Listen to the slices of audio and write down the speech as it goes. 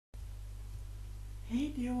Hey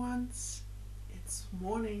dear ones, it's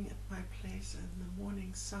morning at my place and the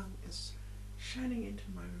morning sun is shining into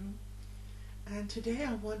my room, and today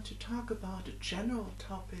I want to talk about a general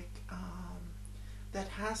topic that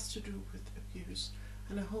has to do with abuse,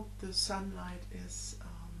 and I hope the sunlight is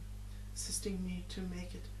assisting me to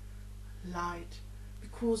make it light,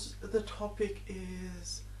 because the topic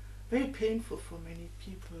is very painful for many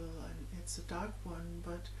people and it's a dark one,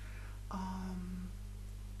 but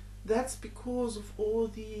that's because of all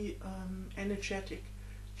the energetic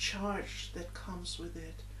charge that comes with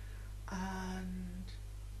it. And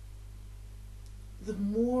the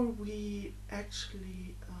more we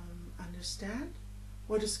actually understand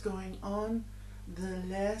what is going on, the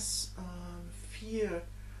less fear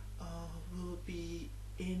will be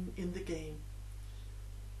in the game.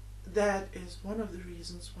 That is one of the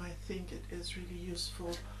reasons why I think it is really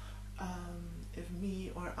useful if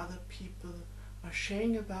me or other people are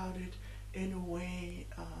sharing about it in a way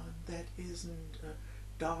that isn't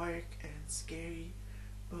dark and scary,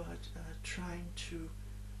 but trying to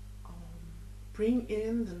bring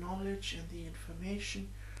in the knowledge and the information,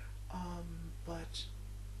 but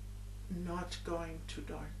not going too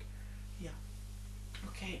dark. Yeah.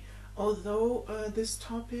 Okay. Although this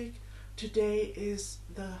topic today is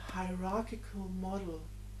the hierarchical model,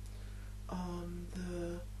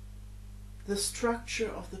 the structure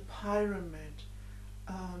of the pyramid,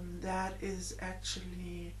 that is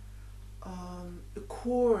actually a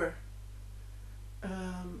core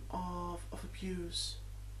of abuse.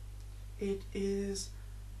 It is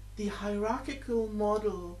the hierarchical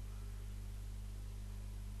model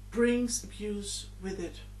brings abuse with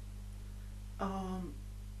it.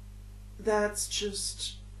 That's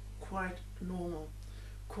just quite normal,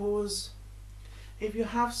 because if you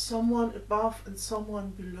have someone above and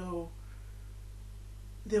someone below,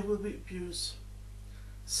 there will be abuse.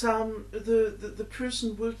 The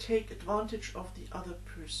person will take advantage of the other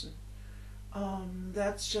person.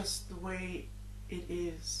 That's just the way it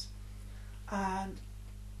is. And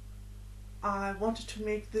I wanted to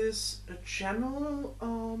make this a general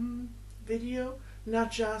video,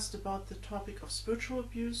 not just about the topic of spiritual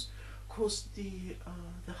abuse, because the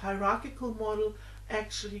hierarchical model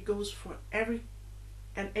actually goes for every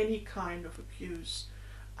and any kind of abuse.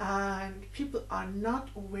 And people are not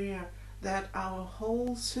aware that our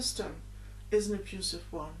whole system is an abusive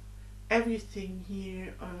one. Everything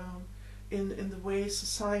here in the way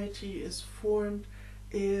society is formed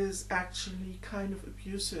is actually kind of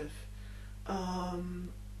abusive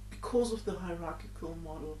because of the hierarchical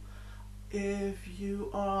model. If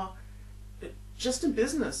you are just in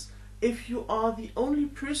business, if you are the only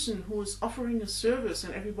person who is offering a service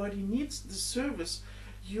and everybody needs the service,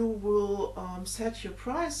 you will set your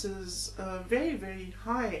prices very, very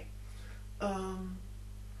high,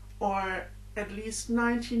 or at least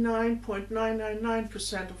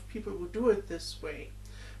 99.999% of people will do it this way,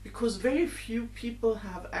 because very few people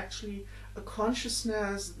have actually a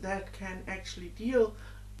consciousness that can actually deal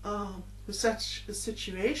with such a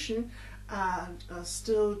situation and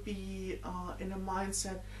still be in a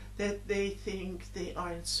mindset that they think they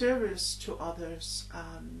are in service to others,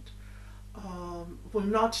 and will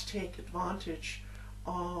not take advantage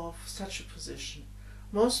of such a position.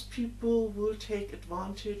 Most people will take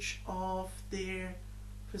advantage of their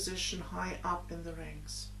position high up in the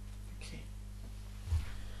ranks. Okay.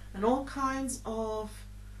 And all kinds of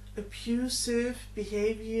abusive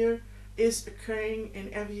behavior is occurring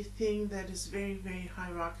in everything that is very, very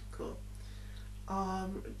hierarchical.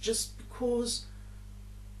 Just because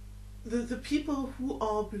the people who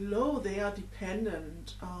are below, they are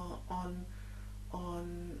dependent on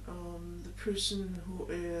the person who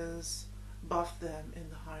is above them in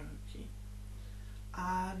the hierarchy.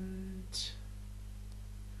 And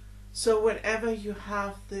so whenever you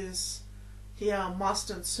have this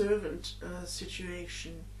master and servant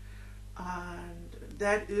situation, and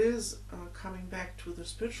that is coming back to the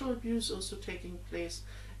spiritual abuse also taking place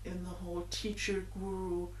in the whole teacher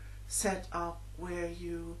guru setup, where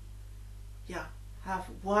you have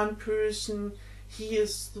one person, he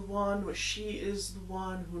is the one or she is the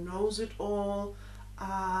one who knows it all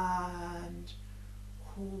and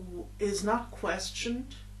who is not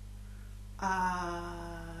questioned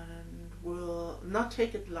and will not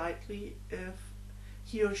take it lightly if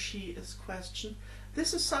he or she is questioned.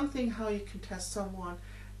 This is something how you can test someone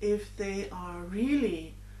if they are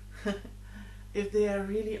really if they are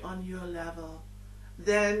really on your level.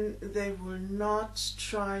 Then they will not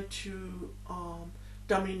try to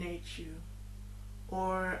dominate you,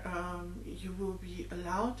 or you will be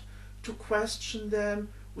allowed to question them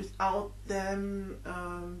without them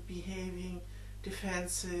behaving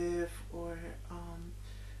defensive or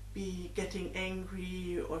be getting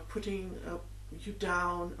angry or putting you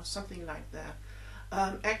down or something like that.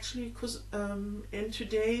 Actually, because in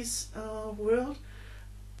today's world,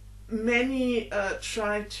 many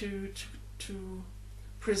try to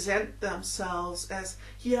present themselves as,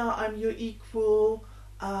 yeah, I'm your equal,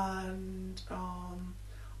 and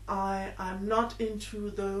I'm not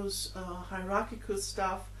into those hierarchical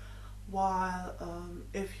stuff, while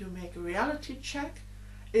if you make a reality check,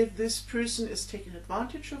 if this person is taking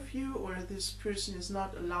advantage of you or this person is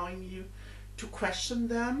not allowing you to question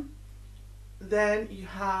them, then you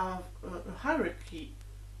have a hierarchy.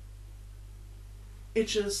 It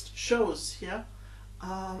just shows, yeah.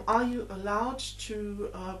 Are you allowed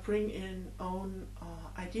to bring in own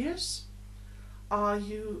ideas? Are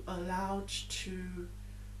you allowed to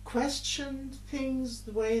question things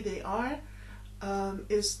the way they are?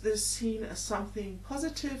 Is this seen as something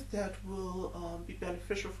positive that will be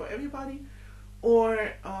beneficial for everybody?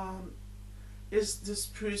 Or is this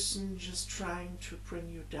person just trying to bring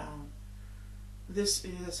you down? This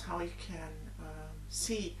is how you can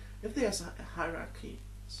see if there's a hierarchy.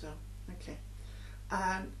 So, okay.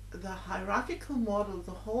 And the hierarchical model,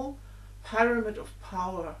 the whole pyramid of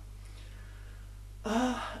power,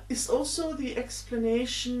 is also the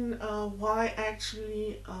explanation why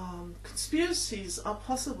actually conspiracies are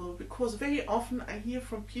possible, because very often I hear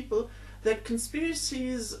from people that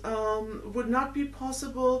conspiracies would not be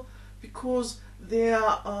possible because there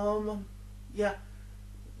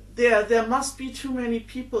must be too many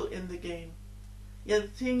people in the game. Yeah, the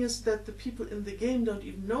thing is that the people in the game don't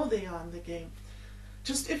even know they are in the game.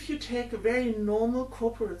 Just if you take a very normal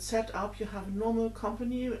corporate setup, you have a normal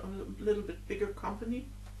company, a little bit bigger company.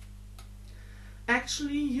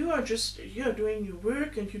 Actually, you're doing your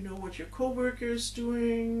work and you know what your co-worker is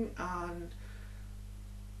doing,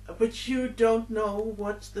 but you don't know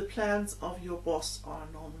what the plans of your boss are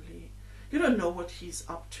normally. You don't know what he's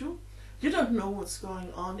up to. You don't know what's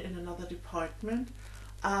going on in another department,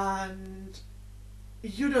 and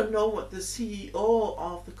you don't know what the CEO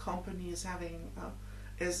of the company is having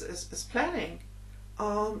is planning.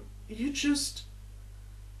 You just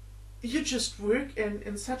work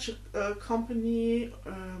in such a company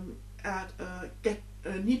at a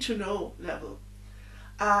need to know level,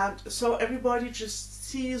 and so everybody just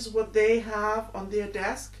sees what they have on their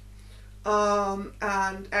desk.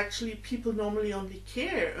 And actually people normally only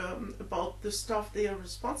care about the stuff they are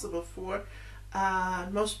responsible for,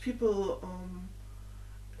 and most people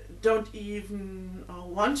don't even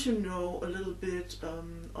want to know a little bit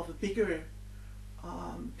of a bigger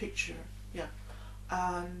picture. Yeah,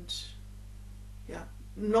 and yeah,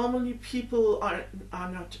 normally people are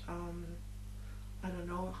not I don't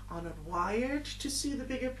know, are not wired to see the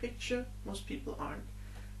bigger picture. Most people aren't,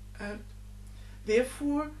 and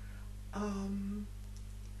therefore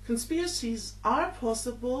conspiracies are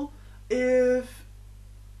possible if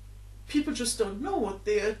people just don't know what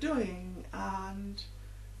they are doing. And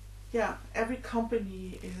yeah, every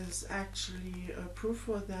company is actually a proof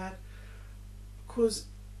for that, because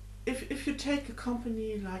if you take a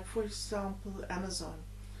company like, for example, Amazon,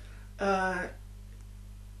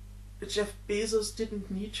 Jeff Bezos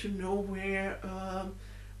didn't need to know where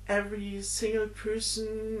every single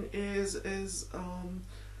person is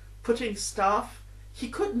putting stuff. He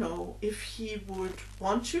could know if he would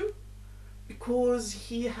want to, because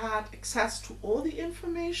he had access to all the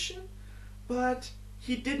information, but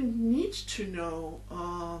he didn't need to know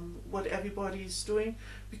what everybody is doing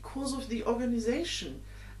because of the organization.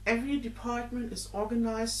 Every department is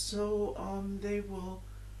organized so they will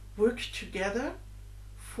work together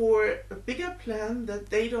for a bigger plan that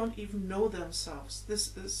they don't even know themselves.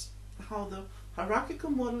 This is how the hierarchical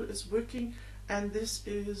model is working, and this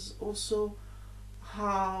is also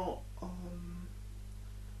how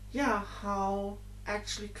how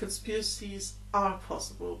actually conspiracies are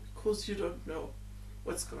possible, because you don't know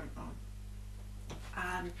what's going on.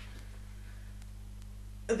 And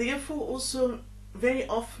therefore also very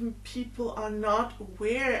often people are not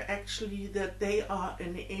aware actually that they are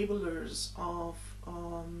enablers of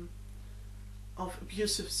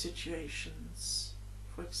abusive situations,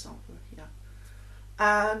 for example. Yeah,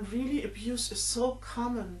 and really abuse is so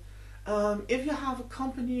common. If you have a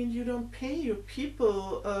company and you don't pay your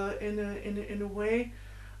people in a way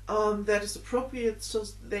that is appropriate so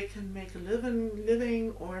they can make a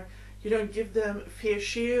living, or you don't give them a fair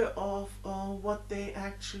share of what they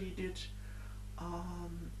actually did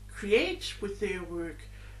create with their work,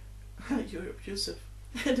 you're abusive.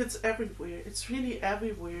 And it's everywhere. It's really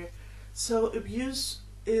everywhere. So abuse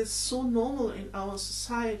is so normal in our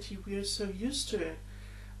society. We are so used to it.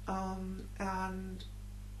 And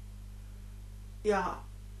yeah,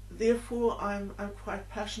 therefore I'm quite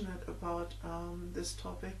passionate about this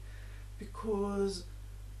topic, because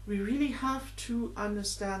we really have to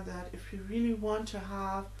understand that if we really want to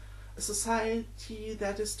have a society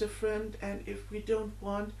that is different, and if we don't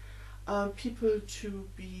want people to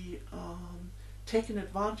be taken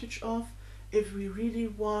advantage of, if we really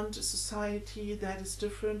want a society that is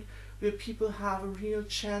different, where people have a real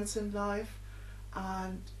chance in life,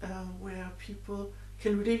 and where people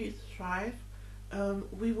can really thrive,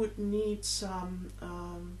 we would need some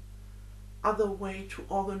other way to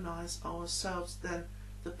organize ourselves than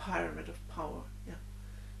the pyramid of power. Yeah.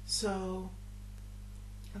 So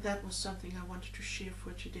that was something I wanted to share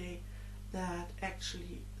for today. That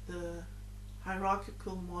actually the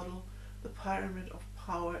hierarchical model, the pyramid of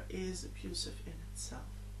power, is abusive in itself.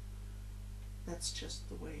 That's just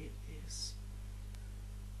the way it is.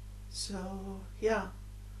 So yeah,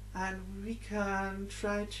 and we can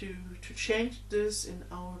try to change this in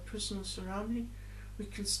our personal surrounding. We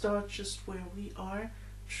can start just where we are,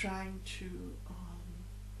 trying to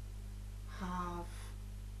have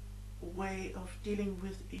a way of dealing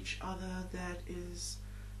with each other that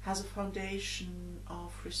has a foundation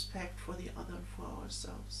of respect for the other and for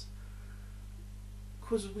ourselves.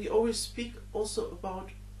 Because we always speak also about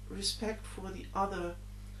respect for the other.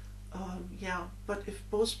 Yeah, but if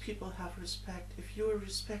both people have respect, if you're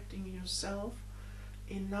respecting yourself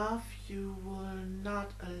enough, you will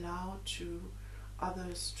not allow to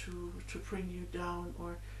others to bring you down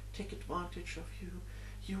or take advantage of you.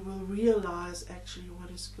 You will realize actually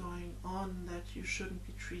what is going on, that you shouldn't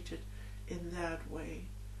be treated in that way.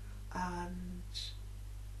 And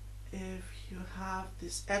if you have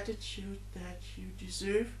this attitude that you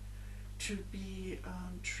deserve to be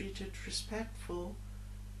treated respectful,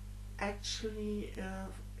 actually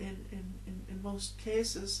in most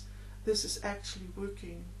cases this is actually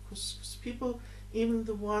working, because people, even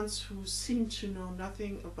the ones who seem to know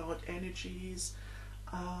nothing about energies,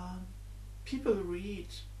 uh, people read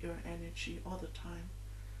your energy all the time.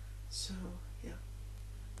 So yeah,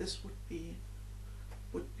 this would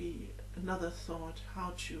be another thought,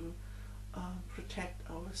 how to protect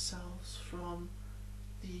ourselves from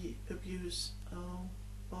the abuse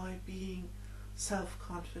by being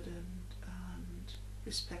self-confident and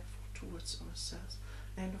respectful towards ourselves,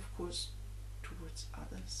 and of course towards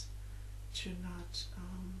others, to not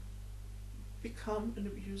become an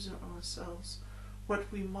abuser ourselves,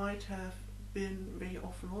 what we might have been very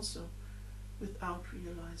often also without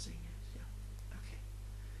realizing it. Yeah. Okay,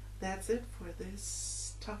 that's it for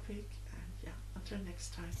this topic, and yeah, until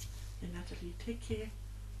next time, and Natalie, take care.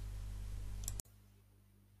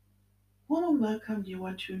 Warm welcome you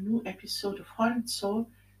want to a new episode of Heart and Soul,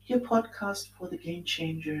 your podcast for the game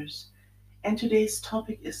changers. And today's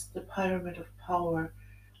topic is the Pyramid of Power,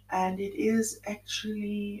 and it is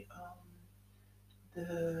actually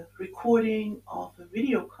the recording of a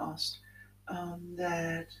video cast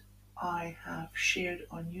that I have shared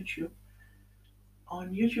on YouTube.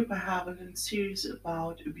 On YouTube, I have a little series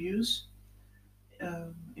about abuse.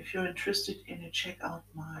 If you're interested in it, check out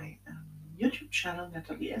my YouTube channel,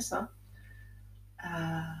 Natalie Esser.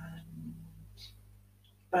 And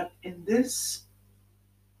but in this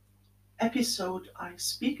episode, I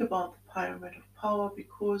speak about the Pyramid of Power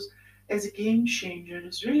because, as a game changer, it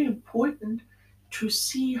is really important to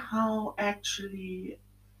see how actually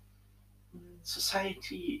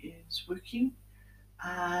society is working,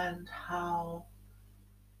 and how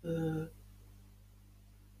the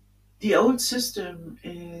the old system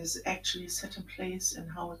is actually set in place and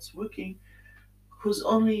how it's working. Because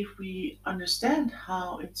only if we understand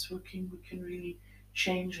how it's working, we can really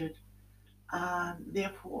change it. And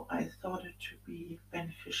therefore, I thought it to be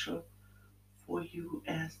beneficial for you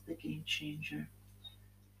as the game changer.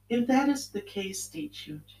 If that is the case, stay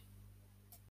tuned.